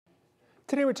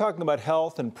Today we're talking about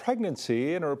health and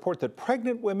pregnancy and a report that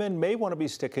pregnant women may want to be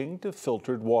sticking to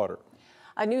filtered water.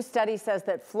 A new study says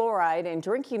that fluoride in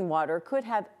drinking water could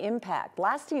have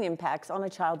lasting impacts on a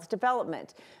child's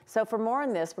development. So for more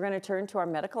on this, we're going to turn to our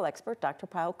medical expert, Dr.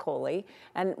 Payal Kohli,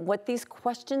 and what these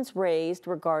questions raised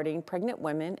regarding pregnant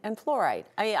women and fluoride.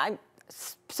 I'm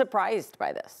surprised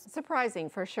by this. Surprising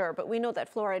for sure, but we know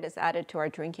that fluoride is added to our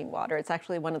drinking water. It's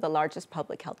actually one of the largest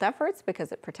public health efforts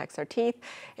because it protects our teeth,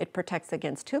 it protects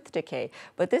against tooth decay.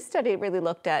 But this study really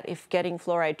looked at if getting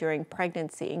fluoride during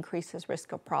pregnancy increases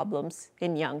risk of problems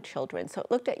in young children. So it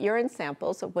looked at urine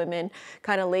samples of women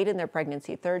kind of late in their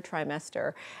pregnancy, third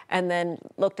trimester, and then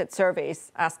looked at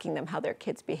surveys asking them how their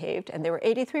kids behaved. And they were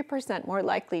 83% more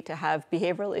likely to have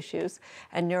behavioral issues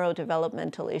and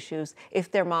neurodevelopmental issues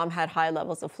if their mom had high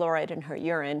levels of fluoride in her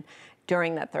urine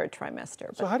during that third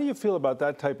trimester. So how do you feel about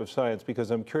that type of science? Because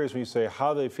I'm curious when you say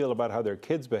how they feel about how their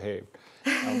kids behaved.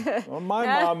 Well, my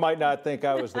mom might not think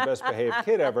I was the best behaved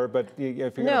kid ever, but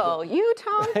if you're No, you,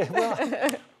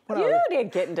 Tom? You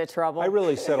didn't get into trouble. I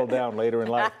really settled down later in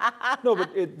life. No,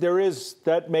 but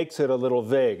that makes it a little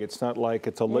vague. It's not like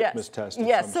it's a litmus test.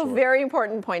 Yes, so very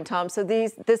important point, Tom. So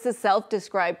this is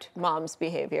self-described mom's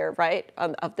behavior, right,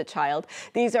 of the child.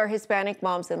 These are Hispanic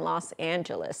moms in Los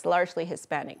Angeles, largely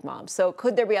Hispanic moms. So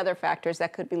could there be other factors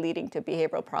that could be leading to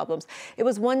behavioral problems? It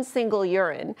was one single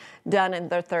urine done in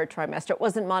their third trimester. It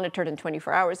wasn't monitored in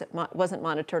 24 hours. It wasn't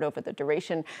monitored over the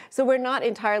duration. So we're not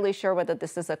entirely sure whether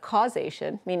this is a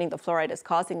causation, meaning the fluoride is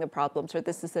causing the problems, or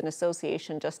this is an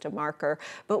association, just a marker.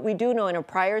 But we do know in a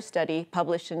prior study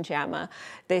published in JAMA,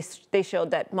 they showed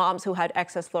that moms who had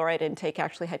excess fluoride intake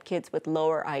actually had kids with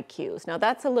lower IQs. Now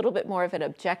that's a little bit more of an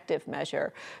objective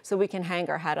measure, so we can hang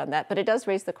our hat on that. But it does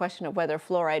raise the question of whether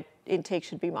fluoride intake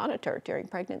should be monitored during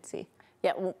pregnancy.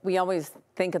 Yeah, we always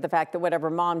think of the fact that whatever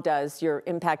mom does, you're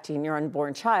impacting your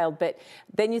unborn child, but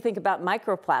then you think about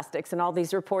microplastics and all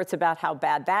these reports about how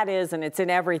bad that is, and it's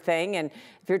in everything. And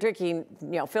if you're drinking,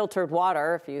 filtered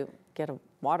water, if you get a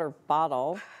water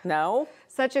bottle, no?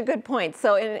 Such a good point.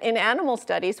 So in animal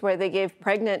studies where they gave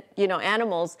pregnant,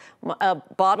 animals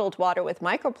bottled water with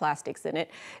microplastics in it,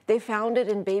 they found it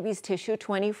in baby's tissue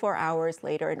 24 hours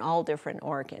later in all different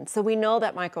organs. So we know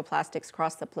that microplastics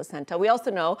cross the placenta. We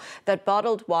also know that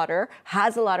bottled water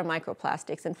has a lot of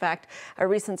microplastics. In fact, a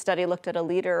recent study looked at a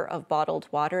liter of bottled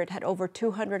water. It had over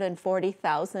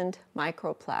 240,000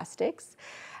 microplastics.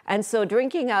 And so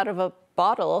drinking out of a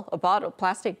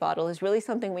plastic bottle is really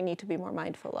something we need to be more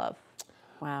mindful of.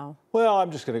 Wow. Well,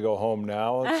 I'm just going to go home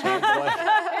now. It sounds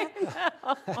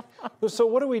like. So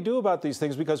what do we do about these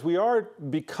things? Because we are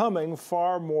becoming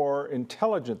far more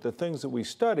intelligent. The things that we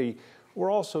study,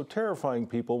 we're also terrifying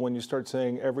people when you start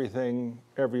saying everything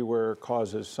everywhere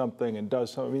causes something and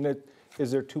does something. I mean, is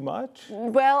there too much?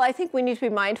 Well, I think we need to be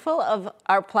mindful of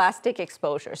our plastic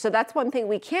exposure. So that's one thing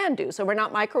we can do. So we're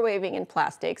not microwaving in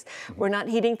plastics. We're not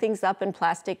heating things up in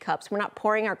plastic cups. We're not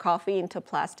pouring our coffee into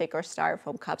plastic or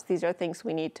styrofoam cups. These are things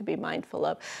we need to be mindful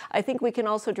of. I think we can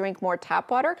also drink more tap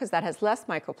water because that has less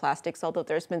microplastics, although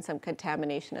there's been some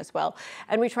contamination as well.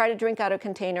 And we try to drink out of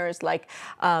containers like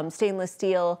stainless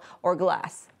steel or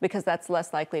glass because that's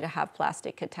less likely to have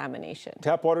plastic contamination.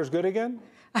 Tap water's good again?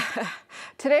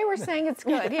 Today we're saying it's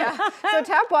good, yeah. So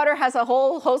tap water has a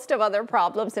whole host of other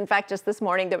problems. In fact, just this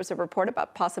morning there was a report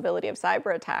about possibility of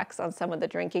cyber attacks on some of the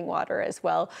drinking water as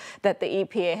well that the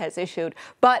EPA has issued.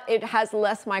 But it has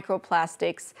less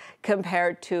microplastics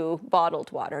compared to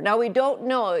bottled water. Now we don't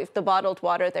know if the bottled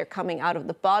water, they're coming out of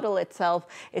the bottle itself,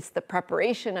 it's the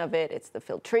preparation of it, it's the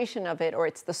filtration of it, or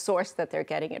it's the source that they're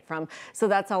getting it from. So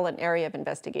that's all an area of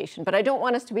investigation. But I don't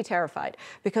want us to be terrified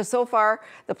because so far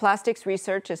the plastics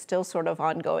research is still sort of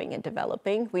ongoing and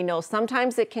developing. We know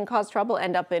sometimes it can cause trouble,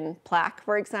 end up in plaque,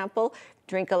 for example.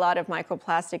 Drink a lot of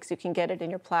microplastics, you can get it in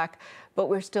your plaque, but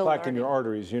we're still plaque in your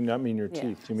arteries, you not mean your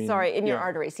teeth. You mean, sorry, in your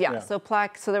arteries, yeah. So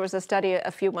plaque, so there was a study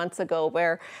a few months ago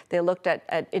where they looked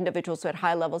at individuals who had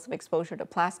high levels of exposure to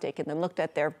plastic and then looked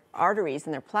at their arteries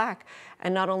and their plaque,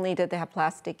 and not only did they have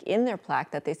plastic in their plaque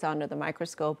that they saw under the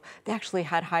microscope, they actually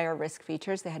had higher risk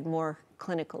features, they had more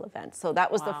clinical events. So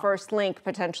that was the first link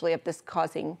potentially of this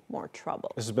causing more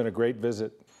trouble. This has been a great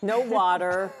visit. No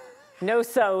water, no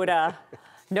soda,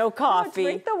 no coffee.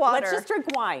 Drink the water. Let's just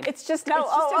drink wine. It's just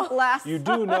a glass. You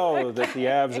do know that the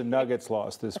Avs and Nuggets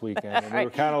lost this weekend, and we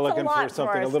were kind of looking for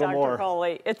something a little more. Dr.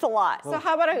 Kohli. It's a lot. So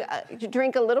how about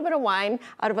drink a little bit of wine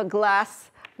out of a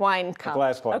glass wine cup. A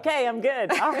glass glass. Okay, I'm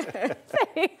good. All right.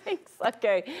 Thanks.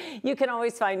 Okay. You can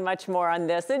always find much more on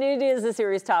this. And it is a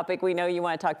serious topic. We know you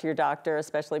want to talk to your doctor,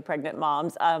 especially pregnant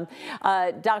moms.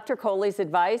 Dr. Kohli's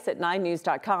advice at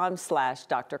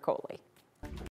 9news.com/Dr. Kohli.